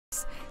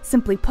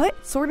Simply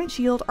put, Sword and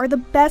Shield are the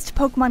best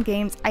Pokemon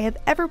games I have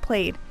ever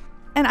played,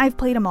 and I've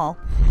played them all.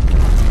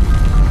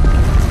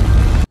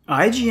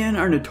 IGN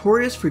are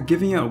notorious for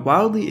giving out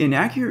wildly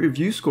inaccurate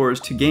review scores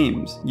to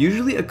games,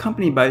 usually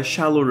accompanied by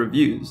shallow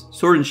reviews,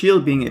 Sword and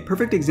Shield being a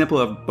perfect example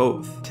of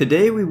both.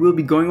 Today we will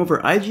be going over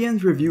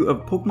IGN's review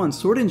of Pokemon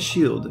Sword and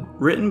Shield,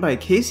 written by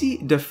Casey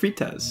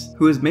DeFreitas,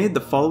 who has made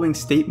the following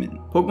statement.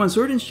 Pokemon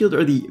Sword and Shield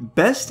are the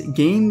best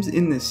games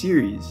in the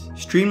series,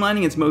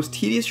 streamlining its most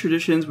tedious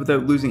traditions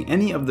without losing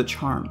any of the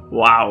charm.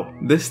 Wow,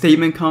 this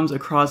statement comes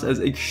across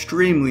as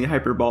extremely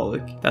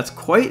hyperbolic. That's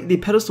quite the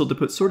pedestal to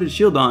put Sword and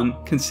Shield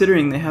on,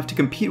 considering they have to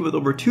compete with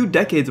over 2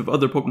 decades of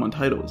other Pokemon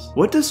titles.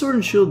 What does Sword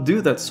and Shield do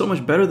that's so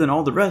much better than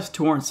all the rest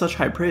to warrant such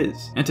high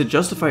praise, and to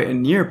justify a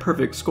near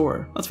perfect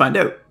score? Let's find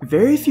out.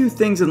 Very few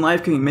things in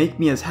life can make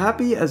me as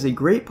happy as a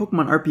great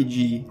Pokemon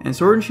RPG, and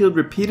Sword and Shield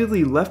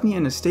repeatedly left me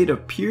in a state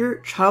of pure,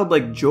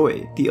 childlike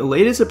joy. The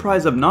elated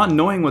surprise of not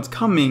knowing what's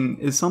coming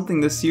is something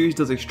this series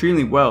does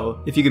extremely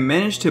well if you can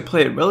manage to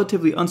play it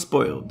relatively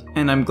unspoiled,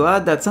 and I'm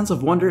glad that sense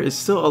of wonder is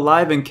still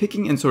alive and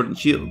kicking in Sword and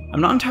Shield.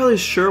 I'm not entirely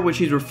sure what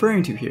she's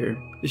referring to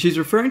here. If she's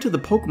referring to the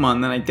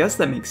Pokemon, then I guess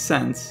that makes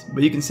sense,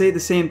 but you can say the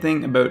same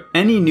thing about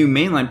any new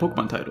mainline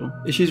Pokemon title.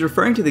 If she's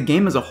referring to the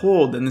game as a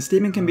whole, then the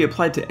statement can be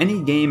applied to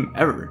any game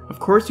ever. Of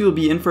course you will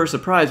be in for a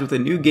surprise with a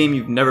new game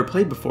you've never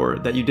played before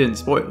that you didn't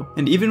spoil.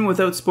 And even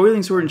without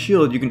spoiling Sword and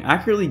Shield, you can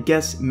accurately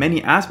guess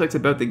many aspects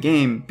about the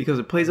game because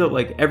it plays out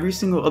like every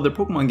single other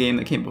Pokemon game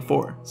that came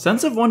before.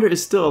 Sense of wonder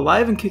is still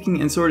alive and kicking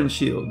in Sword and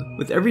Shield.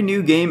 With every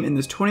new game in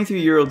this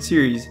 23-year-old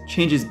series,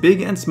 changes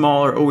big and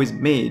small are always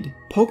made.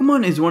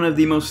 Pokemon is one of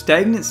the most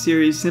stagnant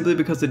series simply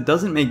because it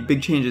doesn't make big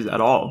changes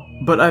at all.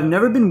 But I've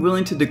never been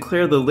willing to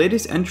declare the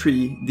latest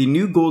entry the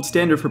new gold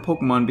standard for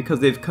Pokemon because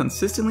they've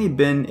consistently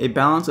been a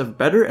balance of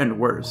better and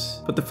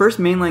worse. But the first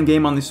mainline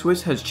game on the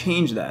Switch has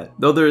changed that.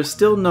 Though there is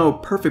still no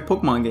perfect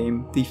Pokemon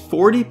game, the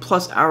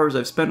 40+ hours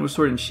I've spent with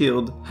Sword and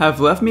Shield have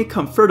left me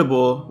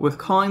comfortable with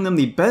calling them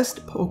the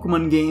best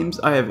Pokemon games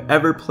I have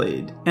ever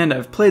played. And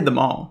I've played them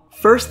all.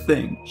 First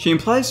thing, she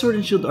implies Sword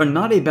and Shield are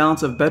not a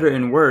balance of better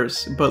and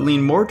worse, but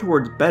lean more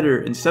towards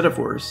better instead of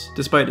worse,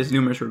 despite its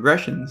numerous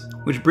regressions,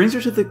 which brings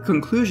her to the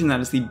conclusion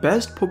that it's the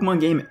best Pokemon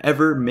game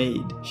ever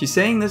made. She's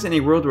saying this in a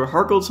world where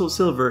Heart Gold Soul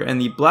Silver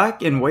and the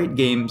Black and White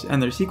games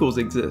and their sequels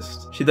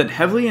exist. She then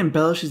heavily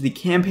embellishes the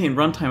campaign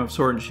runtime of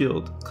Sword and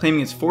Shield,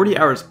 claiming it's 40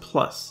 hours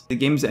plus. The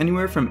game is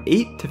anywhere from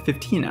 8 to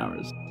 15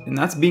 hours. And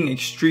that's being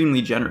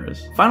extremely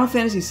generous. Final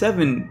Fantasy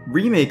VII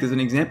Remake is an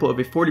example of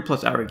a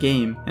 40+ hour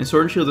game, and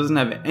Sword and Shield doesn't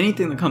have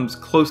anything that comes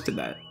close to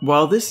that.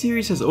 While this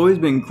series has always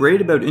been great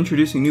about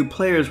introducing new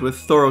players with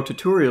thorough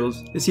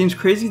tutorials, it seems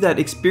crazy that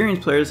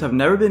experienced players have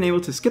never been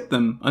able to skip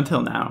them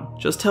until now.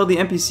 Just tell the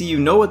NPC you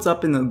know what's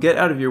up and they'll get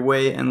out of your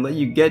way and let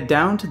you get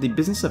down to the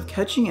business of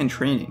catching and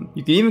training.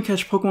 You can even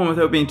catch Pokemon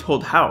without being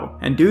told how,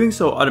 and doing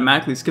so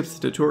automatically skips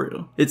the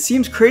tutorial. It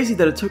seems crazy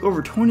that it took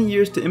over 20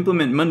 years to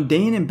implement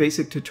mundane and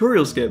basic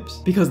tutorial skips,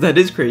 because that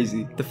is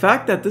crazy. The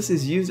fact that this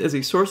is used as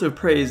a source of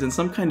praise and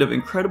some kind of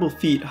incredible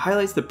feat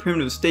highlights the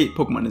primitive state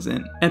Pokemon is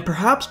in. And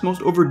perhaps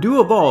most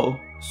overdue of all,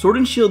 Sword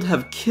and Shield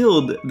have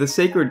killed the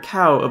sacred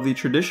cow of the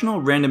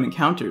traditional random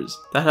encounters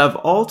that have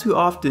all too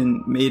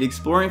often made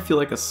exploring feel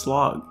like a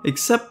slog.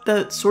 Except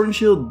that Sword and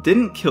Shield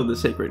didn't kill the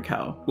sacred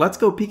cow. Let's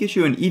Go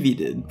Pikachu and Eevee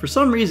did. For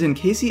some reason,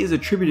 Casey is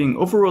attributing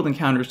overworld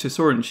encounters to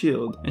Sword and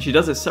Shield, and she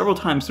does it several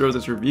times throughout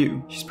this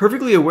review. She's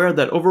perfectly aware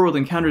that overworld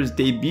encounters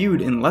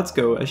debuted in Let's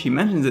Go, as she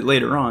mentions it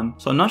later on,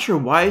 so I'm not sure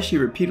why she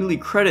repeatedly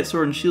credits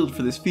Sword and Shield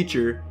for this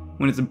feature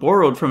when it's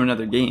borrowed from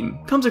another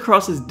game. Comes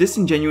across as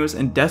disingenuous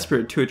and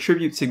desperate to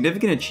attribute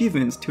significant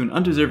achievements to an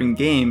undeserving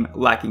game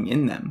lacking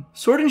in them.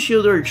 Sword and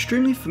Shield are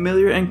extremely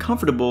familiar and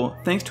comfortable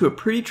thanks to a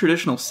pretty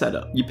traditional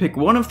setup. You pick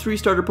one of 3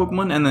 starter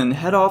Pokemon and then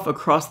head off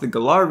across the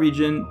Galar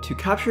region to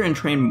capture and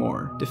train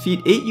more,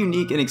 defeat 8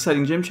 unique and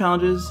exciting gym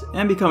challenges,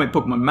 and become a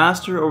Pokemon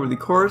Master over the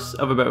course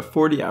of about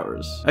 40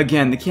 hours.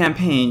 Again, the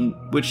campaign,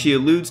 which she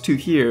alludes to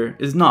here,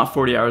 is not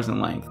 40 hours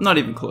in length, not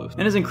even close,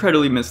 and is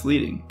incredibly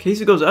misleading.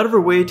 Casey goes out of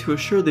her way to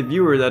assure the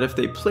viewer that if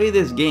they play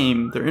this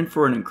game, they're in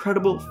for an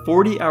incredible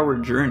 40-hour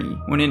journey,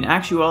 when in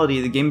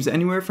actuality the game is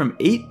anywhere from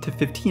 8 to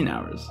 15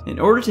 hours. In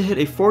order to hit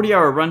a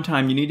 40-hour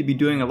runtime, you need to be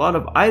doing a lot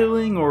of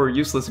idling or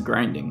useless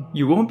grinding.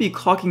 You won't be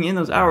clocking in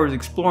those hours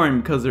exploring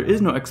because there is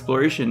no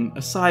exploration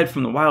aside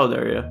from the wild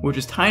area, which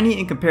is tiny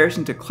in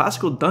comparison to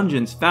classical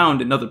dungeons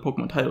found in other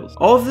Pokemon titles.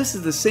 All of this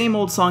is the same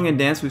old song and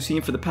dance we've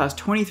seen for the past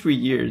 23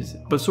 years,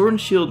 but Sword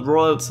and Shield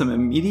roll out some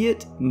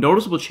immediate,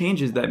 noticeable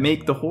changes that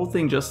make the whole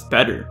thing just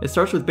better. It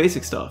starts with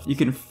basic stuff. You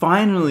can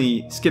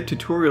finally skip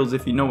tutorials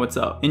if you know what's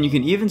up, and you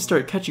can even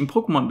start catching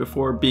Pokemon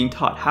before being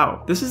taught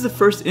how. This is the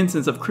first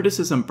instance of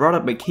criticism brought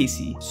up by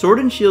Casey. Sword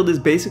and Shield is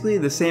basically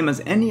the same as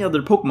any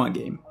other Pokemon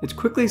game. It's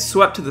quickly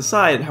swept to the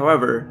side,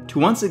 however, to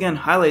once again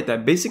highlight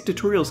that basic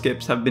tutorial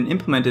skips have been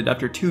implemented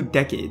after 2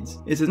 decades.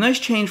 It's a nice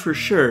change for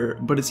sure,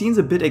 but it seems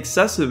a bit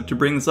excessive to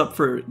bring this up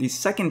for the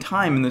second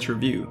time in this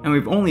review, and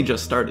we've only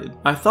just started.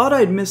 I thought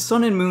I'd miss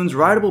Sun and Moon's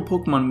rideable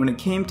Pokemon when it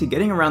came to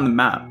getting around the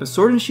map, but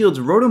Sword and Shield's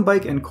Rotom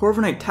Bike and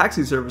Corviknight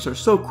taxi service are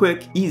so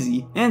quick,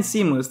 easy, and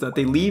seamless that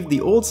they leave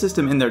the old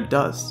system in their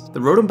dust.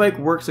 The rodent bike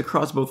works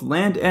across both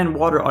land and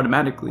water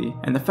automatically,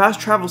 and the fast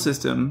travel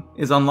system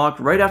is unlocked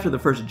right after the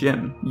first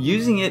gym.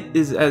 Using it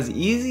is as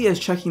easy as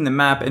checking the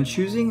map and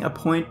choosing a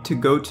point to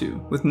go to,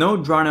 with no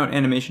drawn-out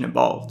animation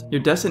involved.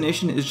 Your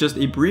destination is just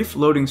a brief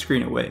loading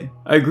screen away.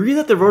 I agree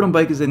that the rodent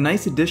bike is a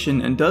nice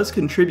addition and does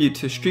contribute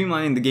to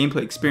streamlining the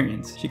gameplay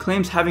experience. She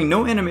claims having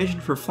no animation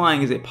for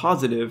flying is a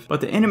positive,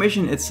 but the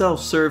animation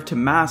itself served to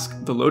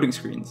mask the loading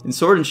screens. In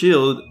Sword and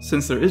Shield,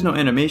 since there is no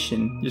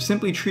animation, you're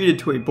simply treated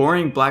to a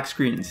boring black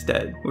screen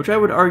instead, which I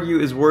would argue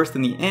is worse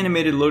than the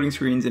animated loading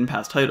screens in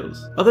past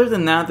titles. Other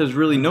than that, there's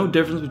really no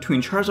difference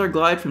between Charizard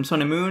Glide from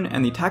Sun and Moon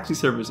and the taxi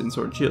service in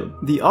Sword and Shield.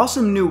 The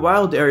awesome new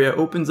wild area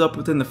opens up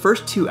within the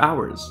first 2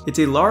 hours. It's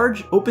a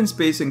large, open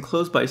space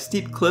enclosed by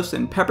steep cliffs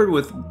and peppered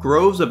with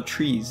groves of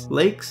trees,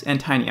 lakes, and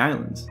tiny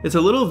islands. It's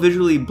a little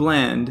visually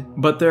bland,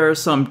 but there are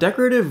some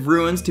decorative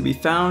ruins to be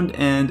found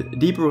and,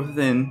 deeper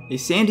within, a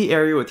sandy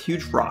area with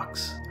huge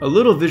rocks. A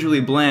little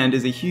visually bland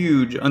is a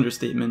huge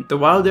understatement. The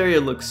wild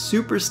area looks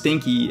super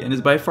stinky and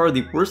is by far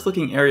the worst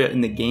looking area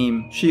in the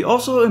game. She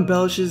also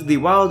embellishes the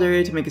wild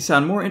area to make it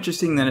sound more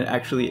interesting than it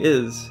actually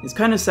is. It's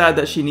kind of sad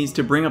that she needs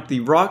to bring up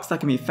the rocks that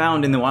can be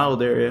found in the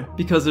wild area,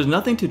 because there's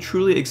nothing to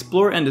truly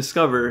explore and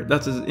discover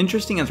that's as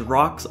interesting as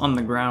rocks on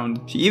the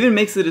ground. She even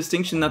makes the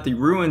distinction that the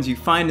ruins you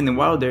find in the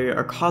wild area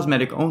are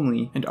cosmetic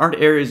only and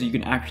aren't areas you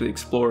can actually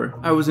explore.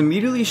 I was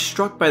immediately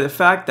struck by the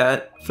fact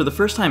that, for the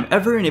first time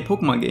ever in a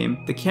Pokemon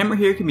game, the camera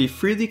here can be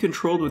freely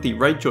controlled with the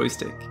right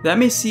joystick. That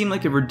may seem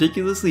like a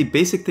ridiculously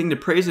basic thing to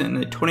praise in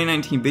a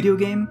 2019 video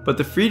game, but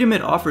the freedom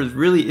it offers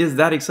really is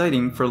that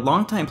exciting for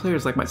longtime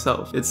players like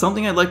myself. It's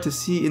something I'd like to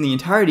see in the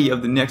entirety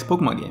of the next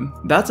Pokemon game.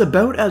 That's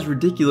about as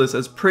ridiculous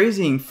as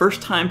praising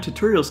first-time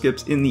tutorial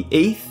skips in the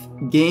 8th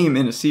game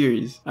in a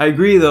series. I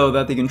agree though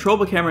that the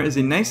controllable camera is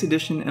a nice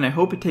addition, and I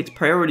hope it takes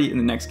priority in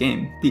the next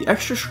game. The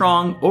extra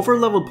strong,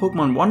 over-leveled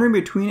Pokemon wandering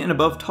between and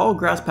above tall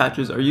grass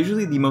patches are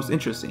usually the most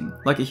interesting,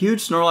 like a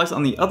huge Snorlax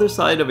on the other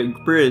side of a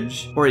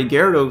bridge or a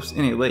Gyarados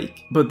in a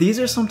lake. But these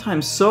are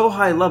sometimes so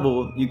high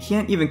level you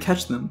can't even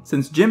catch them,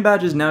 since gym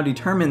badges now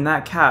determine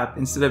that cap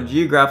instead of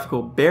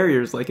geographical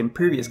barriers like in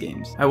previous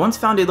games. I once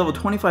found a level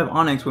 25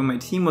 Onix when my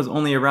team was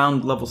only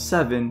around level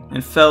 7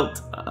 and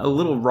felt a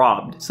little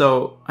robbed,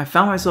 so I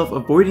found myself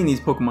avoiding these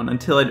Pokemon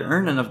until I'd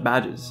earned enough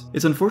badges.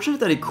 It's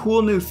unfortunate that a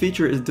cool new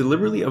feature is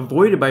deliberately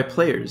avoided by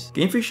players.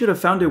 Game Freak should have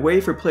found a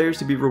way for players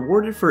to be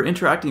rewarded for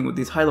interacting with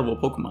these high-level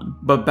Pokemon,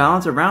 but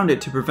balance around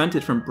it to prevent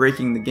it from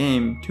breaking the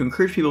game, to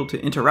encourage people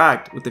to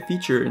interact with the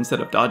feature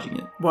instead of dodging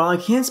it. While I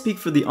can't speak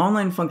for the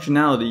online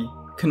functionality,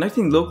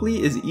 connecting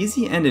locally is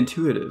easy and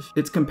intuitive.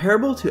 It's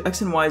comparable to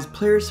X and Y's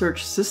player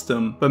search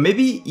system, but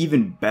maybe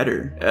even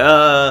better.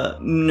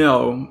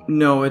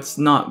 No, it's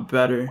not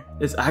better.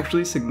 It's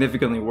actually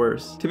significantly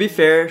worse. To be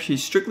fair,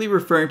 she's strictly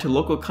referring to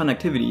local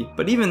connectivity,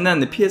 but even then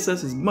the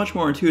PSS is much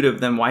more intuitive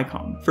than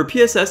YCOM. For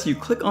PSS, you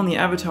click on the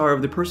avatar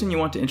of the person you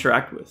want to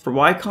interact with. For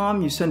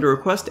YCOM, you send a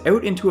request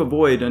out into a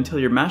void until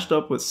you're matched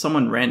up with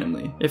someone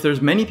randomly. If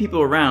there's many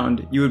people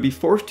around, you would be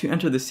forced to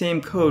enter the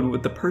same code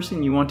with the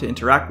person you want to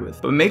interact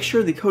with, but make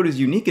sure the code is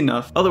unique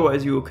enough,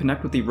 otherwise you will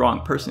connect with the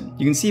wrong person.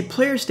 You can see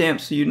player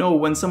stamps so you know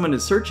when someone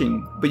is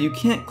searching, but you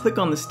can't click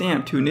on the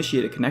stamp to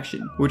initiate a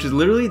connection, which is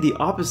literally the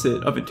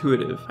opposite of intuitive.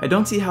 I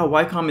don't see how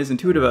YCOM is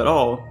intuitive at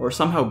all, or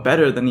somehow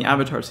better than the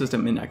avatar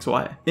system in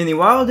XY. In the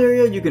wild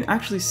area, you can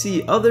actually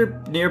see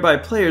other nearby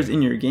players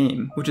in your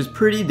game, which is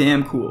pretty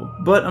damn cool.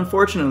 But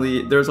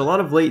unfortunately, there's a lot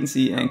of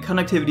latency and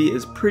connectivity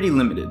is pretty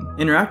limited.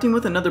 Interacting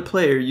with another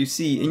player you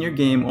see in your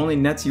game only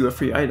nets you a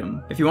free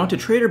item. If you want to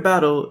trade or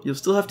battle, you'll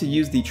still have to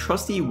use the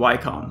trusty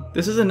YCOM.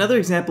 This is another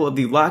example of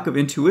the lack of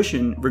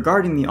intuition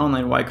regarding the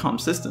online YCOM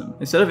system.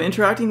 Instead of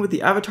interacting with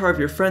the avatar of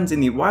your friends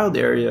in the wild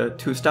area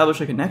to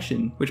establish a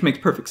connection, which makes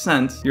perfect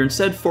sense, you're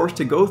instead forced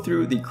to go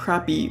through the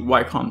crappy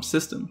YCOM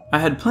system. I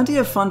had plenty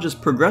of fun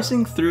just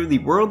progressing through the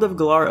world of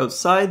Galar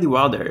outside the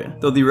wild area,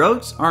 though the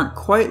routes aren't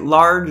quite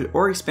large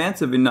or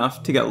expansive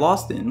enough to get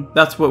lost in.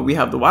 That's what we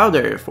have the wild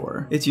area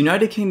for. Its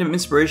United Kingdom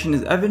inspiration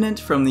is evident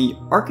from the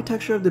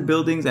architecture of the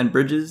buildings and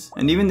bridges,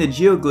 and even the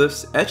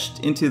geoglyphs etched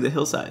into the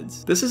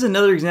hillsides. This is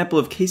another example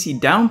of Casey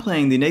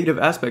downplaying the negative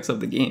aspects of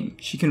the game.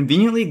 She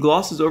conveniently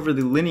glosses over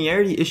the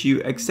linearity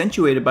issue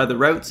accentuated by the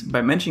routes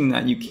by mentioning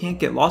that you can't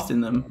get lost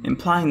in them,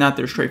 implying that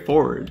they're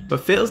straightforward, but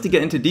fails to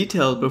get into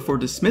details before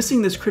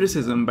dismissing this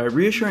criticism by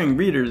reassuring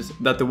readers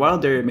that the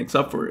wild area makes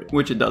up for it,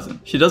 which it doesn't.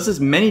 She does this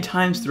many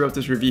times throughout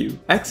this review.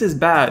 X is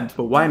bad,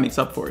 but Y makes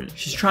up for it.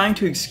 She's trying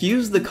to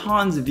excuse the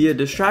cons via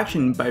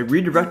distraction by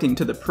redirecting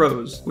to the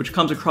pros, which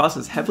comes across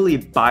as heavily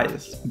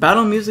biased.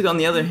 Battle music, on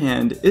the other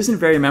hand, isn't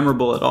very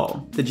memorable at at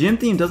all. The gym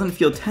theme doesn't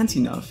feel tense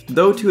enough,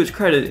 though to its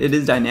credit it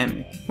is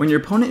dynamic. When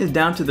your opponent is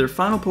down to their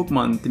final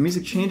Pokemon, the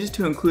music changes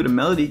to include a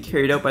melody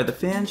carried out by the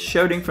fans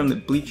shouting from the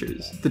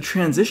bleachers. The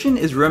transition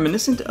is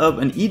reminiscent of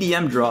an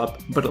EDM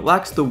drop, but it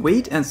lacks the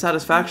weight and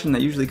satisfaction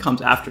that usually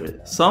comes after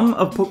it. Some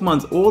of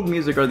Pokemon's old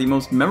music are the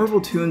most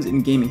memorable tunes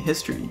in gaming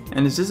history,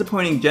 and it's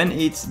disappointing Gen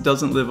 8's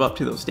doesn't live up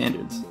to those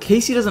standards.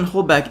 Casey doesn't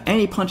hold back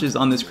any punches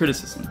on this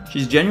criticism.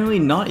 She's genuinely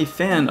not a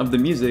fan of the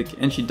music,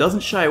 and she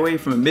doesn't shy away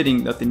from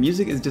admitting that the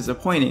music is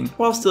disappointing,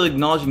 while still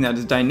acknowledging that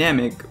it's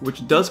dynamic,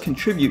 which does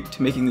contribute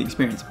to making the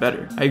experience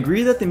better. I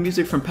agree that the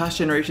music from past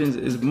generations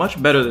is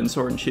much better than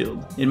Sword and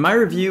Shield. In my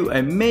review,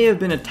 I may have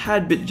been a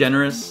tad bit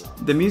generous.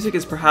 The music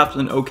is perhaps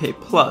an okay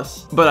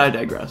plus, but I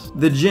digress.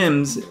 The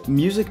gyms,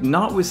 music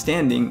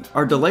notwithstanding,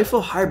 are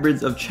delightful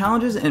hybrids of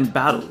challenges and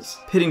battles,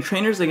 pitting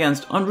trainers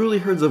against unruly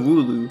herds of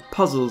Wooloo,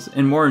 puzzles,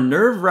 and more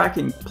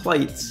nerve-wracking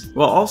plights,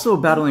 while also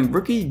battling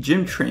rookie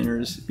gym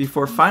trainers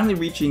before finally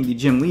reaching the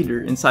gym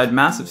leader inside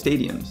massive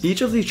stadiums.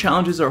 Each of these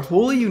challenges are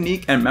wholly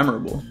unique and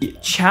memorable. The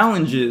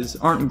challenges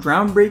aren't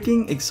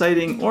groundbreaking,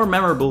 exciting, or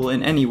memorable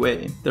in any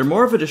way. They're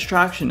more of a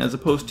distraction as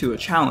opposed to a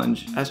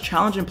challenge, as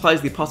challenge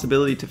implies the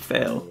possibility to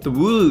fail. The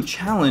Wooloo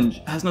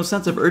challenge has no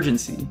sense of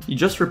urgency. You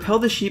just repel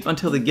the sheep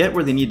until they get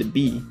where they need to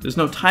be. There's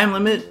no time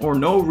limit or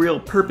no real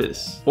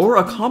purpose or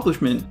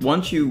accomplishment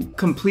once you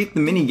complete the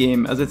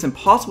minigame, as it's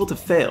impossible to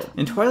fail.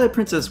 In Twilight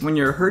Princess, when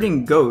you're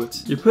herding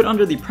goats, you're put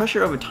under the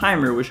pressure of a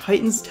timer which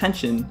heightens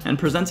tension and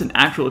presents an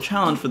actual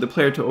challenge for the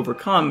player to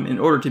overcome in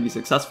order to be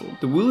successful.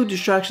 The Wooloo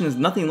distraction is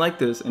nothing like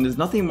this and is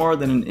nothing more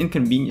than an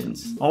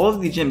inconvenience. All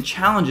of the gym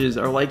challenges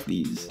are like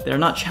these. They are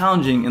not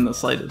challenging in the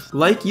slightest.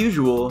 Like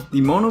usual,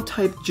 the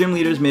mono-type gym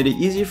leaders made it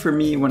easier for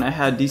me when I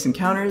had decent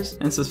counters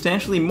and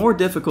substantially more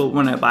difficult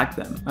when I lacked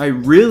them. I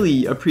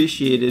really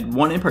appreciated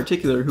one in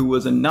particular who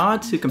was a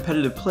nod to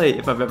competitive play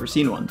if I've ever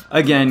seen one.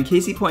 Again,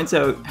 Casey points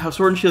out how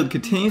Sword and Shield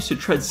continues to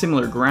tread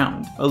similar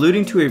ground,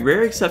 alluding to a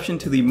rare exception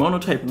to the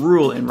monotype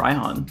rule in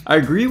Raihan. I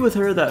agree with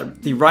her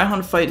that the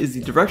Raihan fight is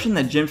the direction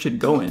that Jim should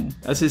go in,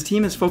 as his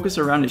team is focused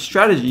around a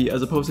strategy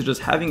as opposed to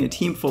just having a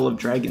team full of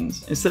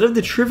dragons. Instead of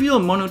the trivial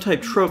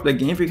monotype trope that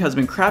Game Freak has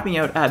been crapping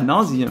out ad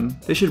nauseum,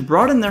 they should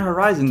broaden their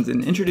horizons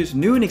and introduce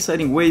new and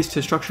exciting ways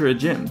to structure a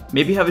gym.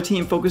 Maybe have a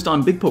team focused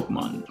on big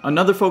Pokemon,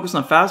 another focused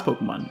on fast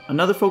Pokemon,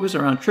 another focused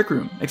around Trick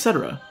Room,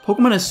 etc.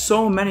 Pokemon has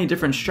so many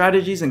different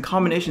strategies and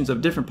combinations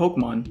of different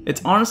Pokemon,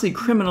 it's honestly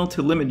criminal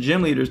to limit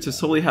gym leaders to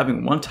solely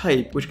having one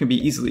type, which can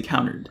be easily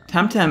countered.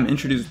 Temtem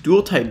introduced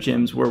dual type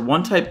gyms where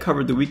one type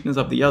covered the weakness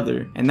of the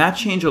other, and that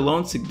change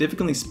alone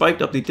significantly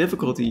spiked up the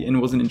difficulty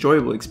and was an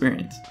enjoyable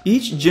experience.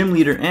 Each gym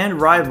leader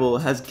and rival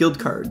has guild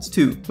cards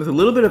too, with a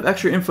little bit of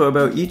extra info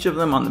about each of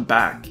them on the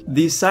back.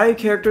 These side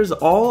characters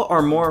all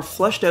are more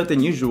fleshed out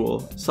than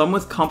usual, some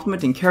with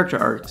complementing character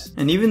arcs,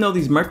 and even though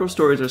these micro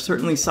stories are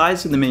certainly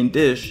sides to the main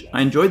dish,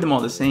 I enjoyed them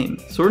all the same.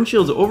 Sword and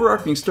Shield's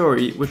overarching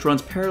story, which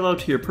runs parallel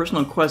to your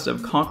personal quest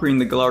of conquering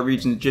the Galar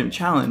region's gym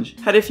challenge,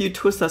 had a few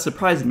twists that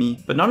surprised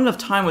me, but not enough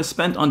time was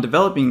spent on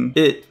developing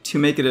it to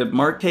make it a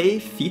marquee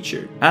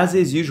feature, as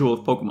is usual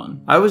with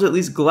Pokemon. I was at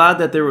least glad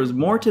that there was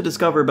more to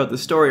discover about the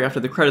story after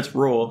the credits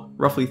roll,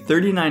 roughly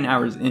 39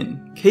 hours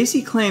in.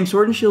 Casey claims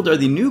Sword and Shield are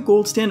the new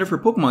gold standard for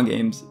Pokemon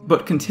games,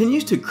 but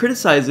continues to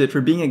criticize it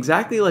for being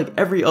exactly like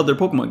every other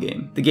Pokemon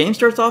game. The game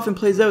starts off and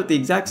plays out the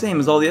exact same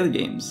as all the other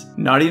games.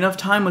 Not enough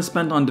time was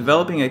spent on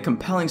developing a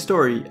compelling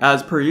story,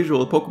 as per usual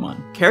with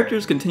Pokemon.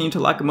 Characters continue to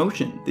lack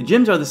emotion. The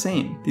gyms are the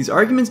same. These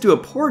arguments do a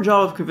poor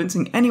job of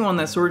convincing anyone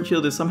that Sword and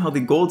Shield is somehow the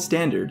gold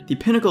standard, the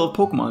pinnacle of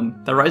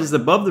Pokemon, that rises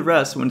above the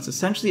rest when it's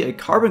essentially a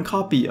carbon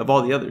copy of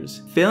all the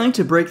others, failing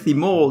to break the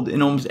mold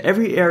in almost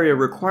every area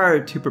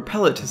required to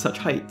propel it to such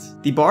heights.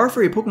 The bar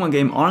for a Pokemon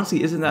game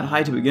honestly isn't that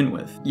high to begin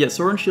with, yet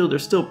Sword and Shield are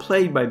still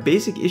plagued by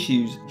basic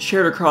issues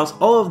shared across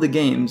all of the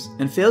games,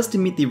 and fails to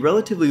meet the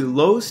relatively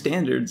low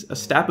standards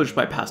established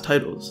by past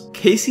titles.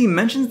 Casey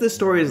mentions the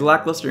story as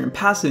lackluster in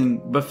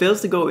passing, but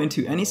fails to go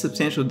into any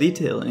substantial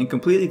detail and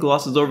completely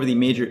glosses over the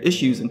major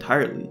issues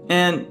entirely.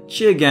 And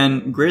she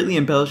again greatly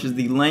embellishes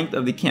the length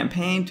of the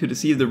campaign to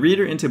deceive the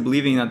reader into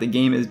believing that the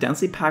game is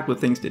densely packed with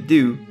things to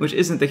do, which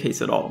isn't the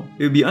case at all.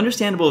 It would be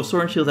understandable if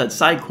Sword and Shield had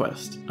side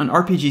quests, an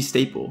RPG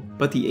staple,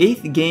 but the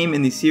 8th game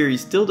in the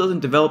series still doesn't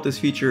develop this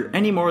feature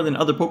any more than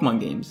other Pokemon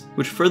games,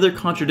 which further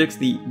contradicts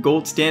the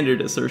gold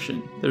standard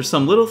assertion. There's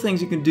some little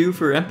things you can do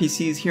for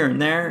NPCs here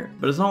and there,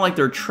 but it's not like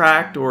they're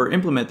tracked or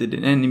implemented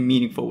in any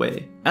meaningful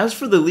way. As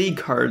for the League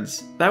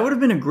cards, that would have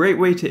been a great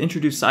way to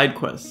introduce side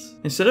quests.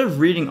 Instead of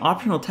reading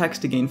optional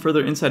text to gain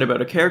further insight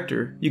about a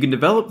character, you can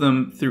develop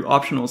them through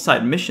optional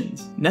side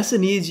missions. Nessa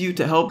needs you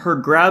to help her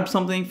grab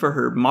something for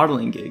her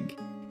modeling gig.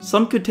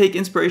 Some could take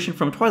inspiration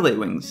from Twilight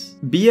Wings.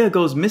 Bia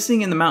goes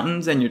missing in the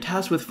mountains and you're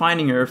tasked with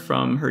finding her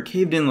from her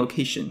caved-in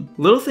location.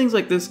 Little things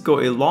like this go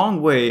a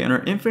long way and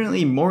are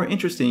infinitely more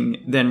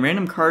interesting than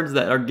random cards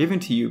that are given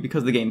to you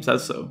because the game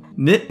says so.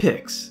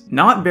 Nitpicks.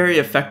 Not very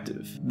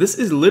effective. This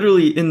is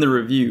literally in the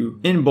review,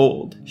 in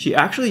bold. She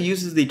actually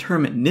uses the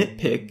term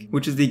nitpick,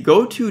 which is the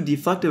go-to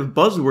deflective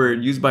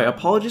buzzword used by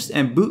apologists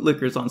and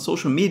bootlickers on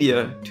social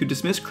media to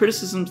dismiss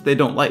criticisms they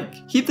don't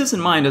like. Keep this in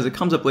mind as it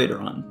comes up later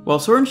on. While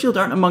Sword and Shield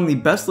aren't among the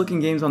best looking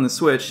games on the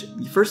Switch,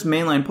 the first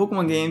mainline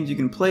Pokemon games you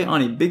can play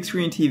on a big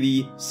screen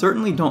TV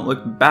certainly don't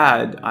look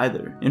bad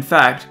either. In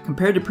fact,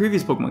 compared to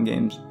previous Pokemon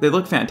games, they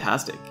look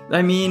fantastic.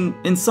 I mean,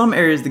 in some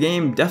areas the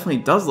game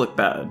definitely does look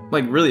bad,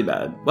 like really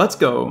bad. Let's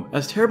Go,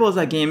 as terrible as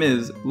that game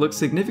is, looks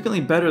significantly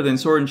better than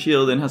Sword and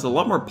Shield and has a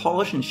lot more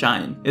polish and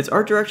shine. Its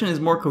art direction is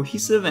more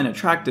cohesive and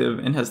attractive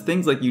and has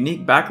things like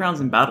unique backgrounds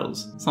and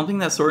battles, something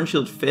that Sword and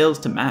Shield fails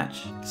to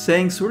match.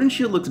 Saying Sword and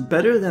Shield looks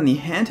better than the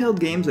handheld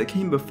games that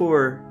came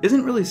before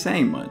isn't really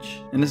saying much,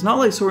 and it's not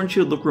like Sword and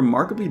Shield look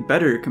remarkably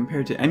better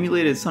compared to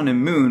emulated Sun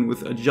and Moon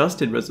with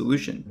adjusted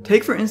resolution.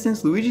 Take for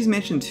instance Luigi's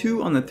Mansion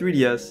 2 on the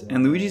 3DS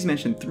and Luigi's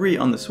Mansion 3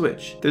 on the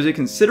Switch. There's a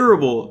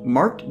considerable,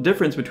 marked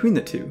difference between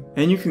the two,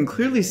 and you can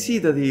clearly see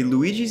that the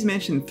Luigi's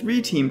Mansion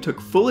 3 team took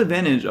full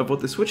advantage of what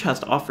the Switch has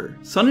to offer.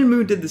 Sun and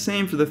Moon did the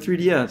same for the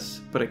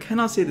 3DS, but I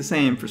cannot say the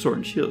same for Sword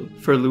and Shield.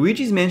 For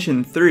Luigi's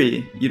Mansion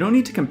 3, you don't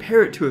need to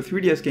compare it to a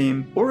 3DS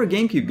game or a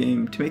GameCube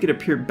game to make it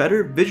appear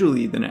better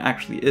visually than it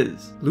actually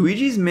is.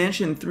 Luigi's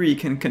Mansion 3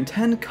 can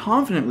contend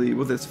confidently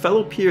with its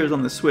fellow peers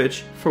on the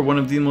Switch for one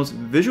of the most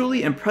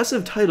visually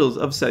impressive titles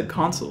of said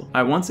console.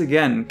 I once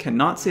again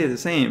cannot say the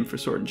same for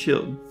Sword and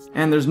Shield.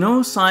 And there's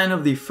no sign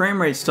of the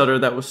frame rate stutter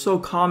that was so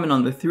common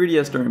on the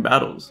 3DS during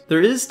battles.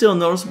 There is still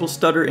noticeable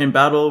stutter in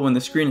battle when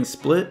the screen is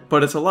split,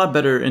 but it's a lot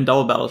better in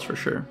double battles for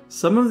sure.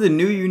 Some of the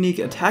new unique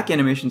attack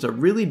animations are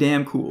really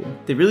damn cool.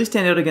 They really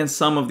stand out against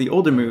some of the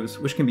older moves,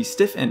 which can be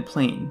stiff and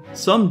plain.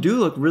 Some do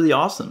look really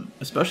awesome,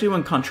 especially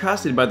when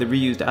contrasted by the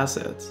reused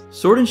assets.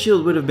 Sword and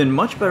Shield would have been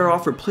much better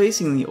off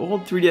replacing the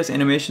old 3DS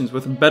animations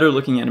with better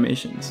looking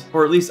animations,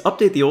 or at least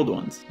update the old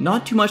ones.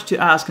 Not too much to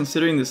ask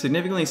considering the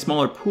significantly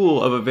smaller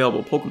pool of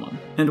available Pokemon.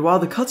 And while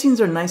the cutscenes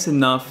are nice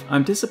enough,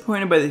 I'm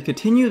disappointed by the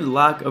continued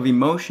lack of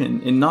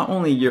emotion in not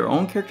only your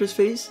own character's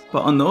face,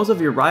 but on those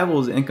of your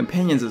rivals and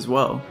companions as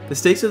well. The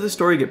stakes of the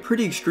story get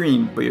pretty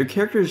extreme, but your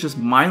character is just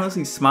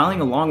mindlessly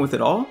smiling along with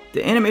it all.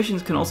 The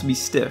animations can also be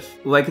stiff,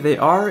 like they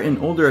are in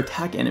older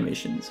attack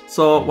animations.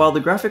 So while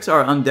the graphics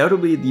are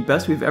undoubtedly the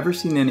best we've ever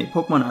seen in a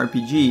Pokemon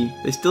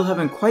RPG, they still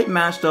haven't quite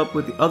matched up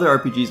with the other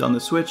RPGs on the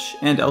Switch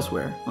and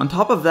elsewhere. On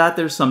top of that,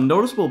 there's some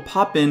noticeable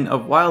pop-in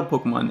of wild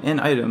Pokemon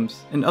and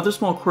items, and other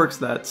small quirks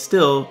that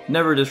still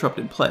never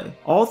disrupted play.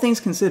 All things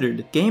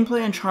considered,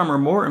 gameplay and charm are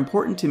more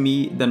important to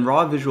me than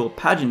raw visual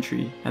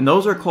pageantry, and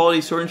those are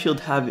qualities Sword and Shield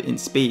have in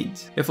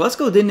spades. If Let's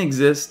Go didn't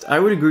exist, I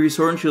would agree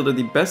Sword and Shield are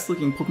the best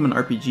looking Pokemon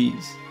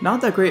RPGs.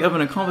 Not that great of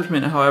an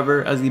accomplishment,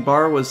 however, as the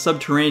bar was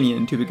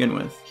subterranean to begin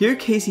with. Here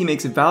Casey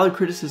makes valid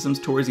criticisms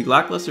towards the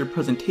lackluster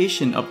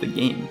presentation of the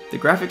game. The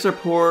graphics are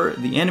poor,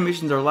 the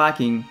animations are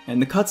lacking,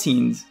 and the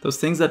cutscenes, those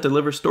things that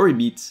deliver story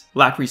beats,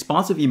 lack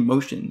responsive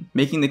emotion,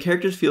 making the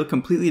characters feel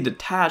completely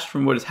detached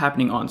from what is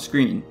happening on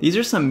screen. These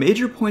are some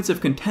major points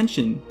of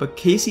contention, but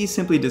Casey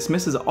simply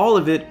dismisses all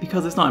of it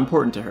because it's not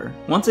important to her.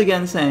 Once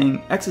again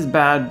saying, X is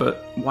bad,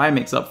 but Y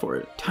makes up for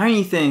it.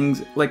 Tiny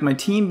things, like my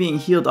team being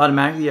healed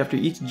automatically after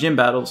each gym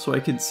battle so I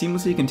could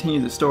seamlessly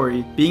continue the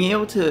story, being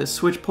able to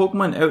switch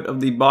Pokemon out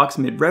of the box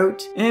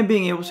mid-route, and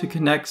being able to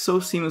connect so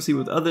seamlessly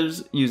with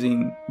others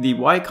using the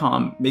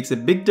Y-comm makes a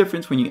big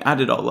difference when you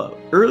add it all up.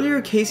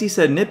 Earlier, Casey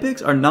said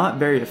nitpicks are not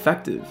very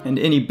effective, and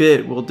any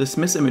bit will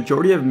dismiss a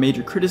majority of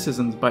major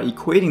criticisms by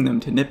equating them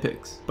to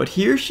nitpicks. But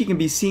here she can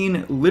be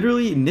seen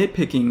literally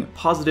nitpicking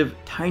positive,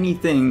 tiny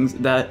things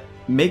that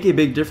make a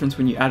big difference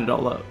when you add it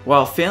all up,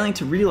 while failing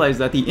to realize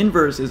that the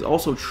inverse is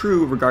also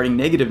true regarding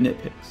negative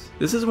nitpicks.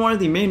 This is one of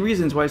the main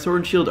reasons why Sword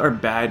and Shield are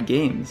bad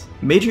games.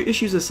 Major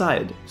issues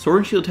aside, Sword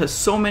and Shield has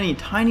so many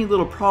tiny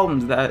little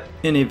problems that,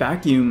 in a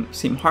vacuum,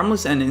 seem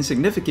harmless and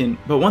insignificant,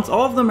 but once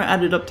all of them are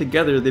added up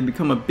together, they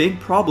become a big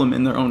problem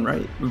in their own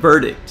right.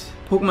 Verdict.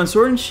 Pokemon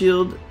Sword and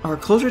Shield are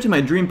closer to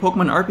my dream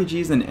Pokemon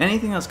RPGs than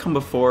anything that's come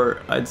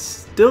before. I'd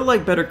still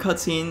like better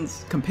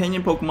cutscenes,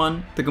 companion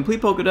Pokemon, the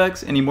complete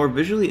Pokedex, and a more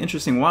visually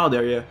interesting wild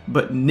area,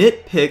 but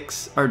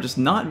nitpicks are just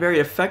not very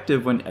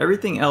effective when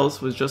everything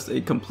else was just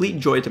a complete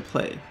joy to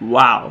play.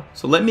 Wow.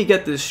 So let me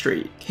get this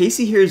straight.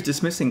 Casey here is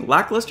dismissing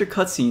lackluster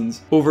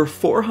cutscenes, over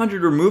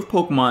 400 removed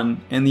Pokemon,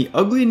 and the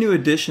ugly new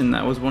addition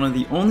that was one of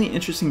the only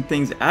interesting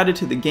things added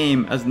to the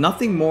game as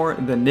nothing more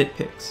than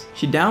nitpicks.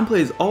 She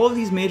downplays all of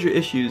these major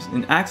issues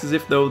and acts as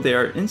if though they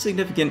are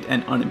insignificant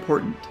and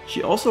unimportant.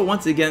 She also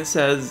once again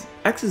says,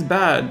 X is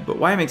bad, but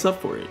Y makes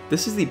up for it.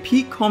 This is the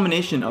peak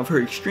culmination of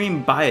her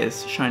extreme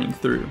bias shining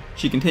through.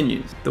 She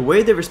continues, the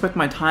way they respect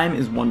my time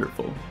is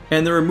wonderful.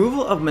 And the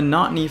removal of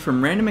monotony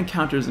from random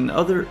encounters and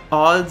other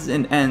odds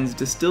and ends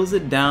distills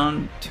it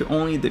down to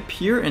only the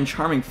pure and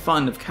charming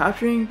fun of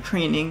capturing,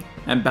 training,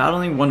 and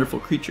battling wonderful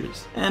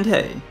creatures. And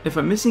hey, if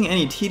I'm missing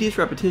any tedious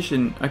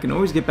repetition, I can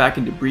always get back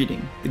into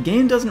breeding. The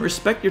game doesn't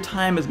respect your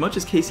time as much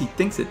as Casey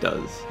thinks it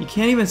does. You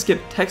can't even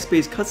skip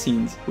text-based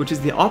cutscenes, which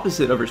is the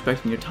opposite of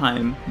respecting your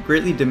time,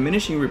 greatly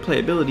diminishing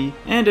replayability,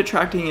 and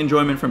attracting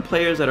enjoyment from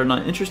players that are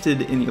not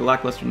interested in the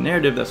lackluster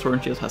narrative that Sword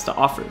and Shield has to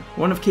offer.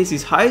 One of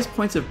Casey's highest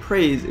points of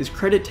praise is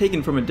credit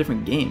taken from a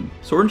different game.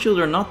 Sword and Shield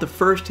are not the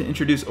first to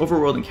introduce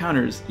overworld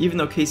encounters, even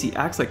though Casey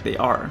acts like they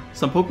are.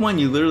 Some Pokemon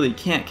you literally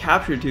can't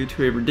capture due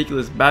to a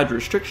ridiculous badge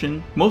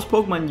restriction. Most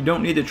Pokemon you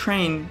don't need to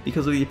train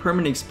because of the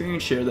permanent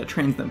experience share that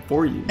trains them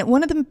for you.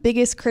 One of the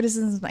biggest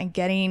criticisms I'm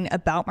getting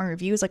about my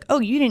review is like, oh,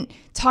 you didn't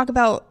talk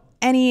about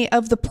any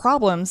of the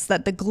problems,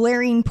 that the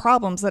glaring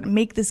problems that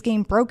make this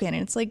game broken.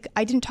 And it's like,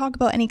 I didn't talk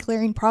about any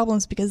glaring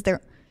problems because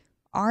there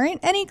aren't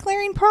any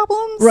glaring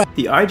problems. Right.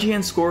 The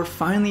IGN score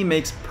finally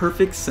makes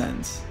perfect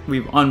sense.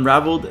 We've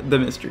unraveled the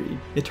mystery.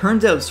 It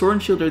turns out Sword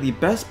and Shield are the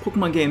best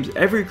Pokemon games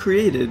ever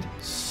created,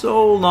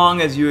 so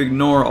long as you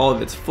ignore all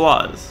of its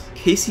flaws.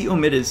 Casey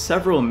omitted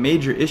several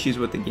major issues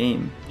with the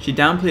game. She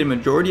downplayed a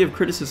majority of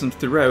criticisms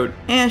throughout,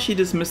 and she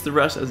dismissed the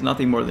rest as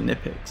nothing more than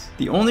nitpicks.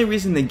 The only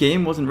reason the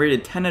game wasn't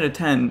rated 10 out of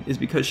 10 is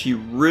because she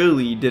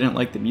really didn't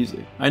like the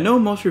music. I know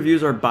most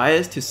reviews are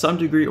biased to some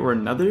degree or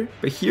another,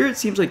 but here it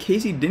seems like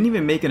Casey didn't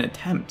even make an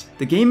attempt.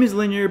 The game is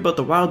linear, but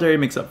the wild area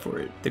makes up for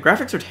it. The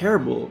graphics are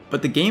terrible,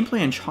 but the gameplay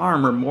and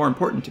charm are more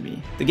important to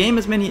me. The game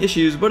has many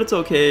issues, but it's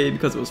okay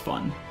because it was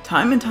fun.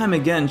 Time and time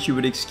again, she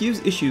would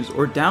excuse issues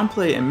or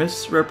downplay and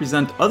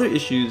misrepresent other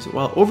issues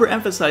while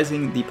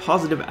overemphasizing the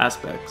positive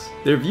aspects.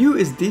 The review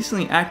is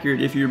decently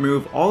accurate if you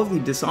remove all of the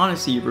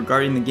dishonesty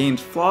regarding the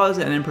game's flaws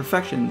and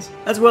imperfections,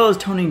 as well as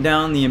toning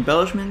down the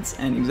embellishments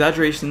and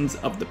exaggerations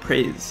of the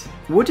praise.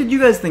 What did you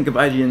guys think of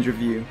IGN's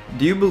review?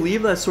 Do you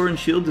believe that Sword and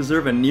Shield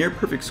deserve a near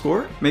perfect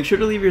score? Make sure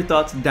to leave your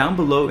thoughts down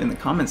below in the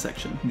comment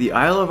section. The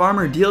Isle of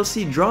Armor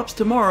DLC drops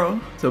tomorrow,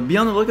 so be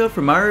on the lookout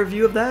for my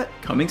review of that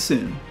coming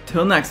soon.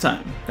 Till next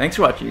time, thanks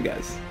for watching you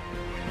guys.